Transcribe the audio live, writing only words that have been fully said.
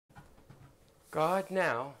God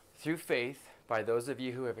now, through faith, by those of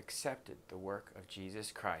you who have accepted the work of Jesus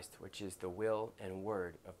Christ, which is the will and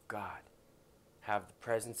word of God, have the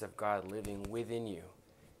presence of God living within you,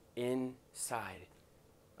 inside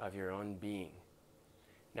of your own being.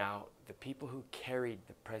 Now, the people who carried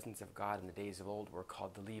the presence of God in the days of old were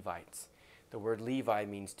called the Levites. The word Levi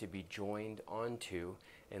means to be joined onto,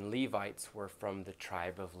 and Levites were from the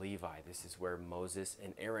tribe of Levi. This is where Moses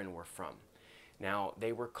and Aaron were from. Now,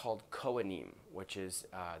 they were called Kohanim, which is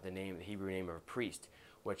the Hebrew name of a priest,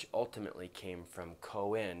 which ultimately came from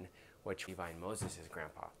Cohen, which Levi and Moses'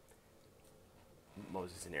 grandpa.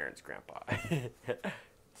 Moses and Aaron's grandpa.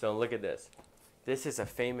 So look at this. This is a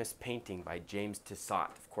famous painting by James Tissot.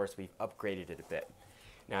 Of course, we've upgraded it a bit.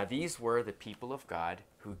 Now, these were the people of God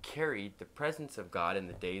who carried the presence of God in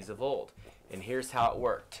the days of old. And here's how it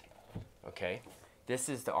worked. Okay? This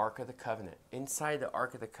is the Ark of the Covenant. Inside the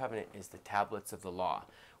Ark of the Covenant is the tablets of the law.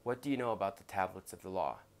 What do you know about the tablets of the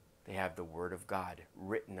law? They have the Word of God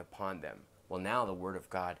written upon them. Well, now the Word of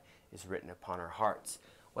God is written upon our hearts.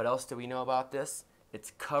 What else do we know about this?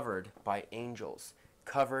 It's covered by angels,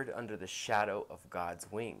 covered under the shadow of God's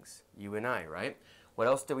wings. You and I, right? What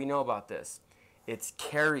else do we know about this? It's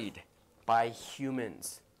carried by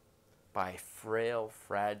humans, by frail,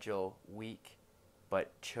 fragile, weak,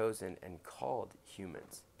 but chosen and called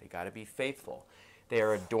humans. They got to be faithful. They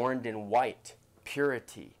are adorned in white,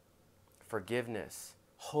 purity, forgiveness,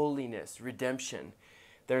 holiness, redemption.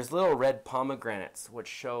 There's little red pomegranates which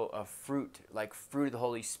show a fruit, like fruit of the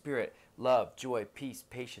Holy Spirit: love, joy, peace,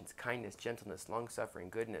 patience, kindness, gentleness, long-suffering,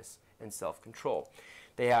 goodness, and self-control.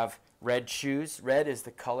 They have red shoes. Red is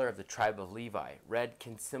the color of the tribe of Levi. Red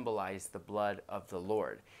can symbolize the blood of the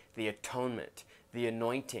Lord, the atonement, the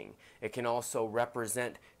anointing. It can also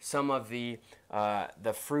represent some of the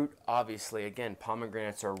fruit. Obviously, again,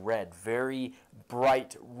 pomegranates are red, very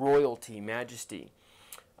bright royalty, majesty.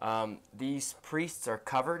 These priests are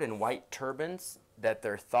covered in white turbans, that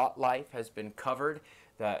their thought life has been covered.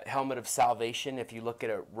 The helmet of salvation, if you look at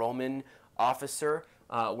a Roman officer,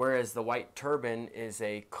 whereas the white turban is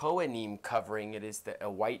a Kohanim covering. It is a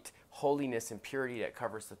white holiness and purity that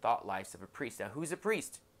covers the thought lives of a priest. Now, who's a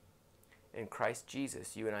priest? In Christ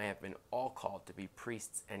Jesus, you and I have been all called to be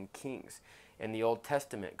priests and kings. In the Old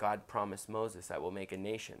Testament, God promised Moses, "I will make a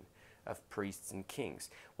nation of priests and kings."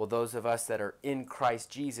 Well, those of us that are in Christ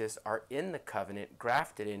Jesus are in the covenant,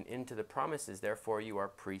 grafted into the promises. Therefore, you are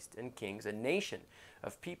priests and kings, a nation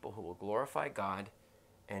of people who will glorify God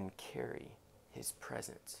and carry His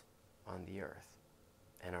presence on the earth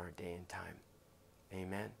in our day and time.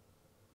 Amen.